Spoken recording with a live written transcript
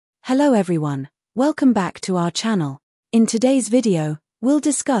Hello everyone, welcome back to our channel. In today's video, we'll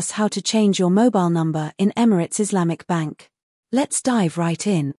discuss how to change your mobile number in Emirates Islamic Bank. Let's dive right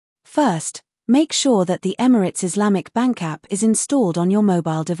in. First, make sure that the Emirates Islamic Bank app is installed on your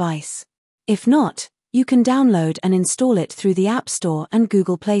mobile device. If not, you can download and install it through the App Store and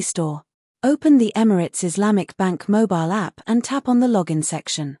Google Play Store. Open the Emirates Islamic Bank mobile app and tap on the login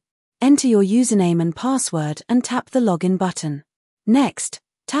section. Enter your username and password and tap the login button. Next,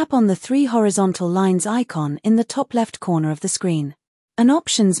 tap on the three horizontal lines icon in the top left corner of the screen. An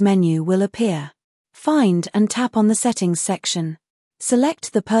options menu will appear. Find and tap on the settings section.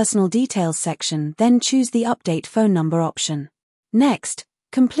 Select the personal details section, then choose the update phone number option. Next,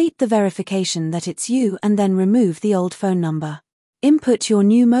 complete the verification that it's you and then remove the old phone number. Input your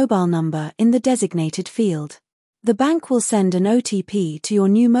new mobile number in the designated field. The bank will send an OTP to your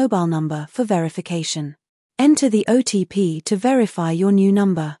new mobile number for verification. Enter the OTP to verify your new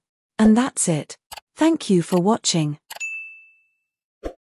number. And that's it. Thank you for watching.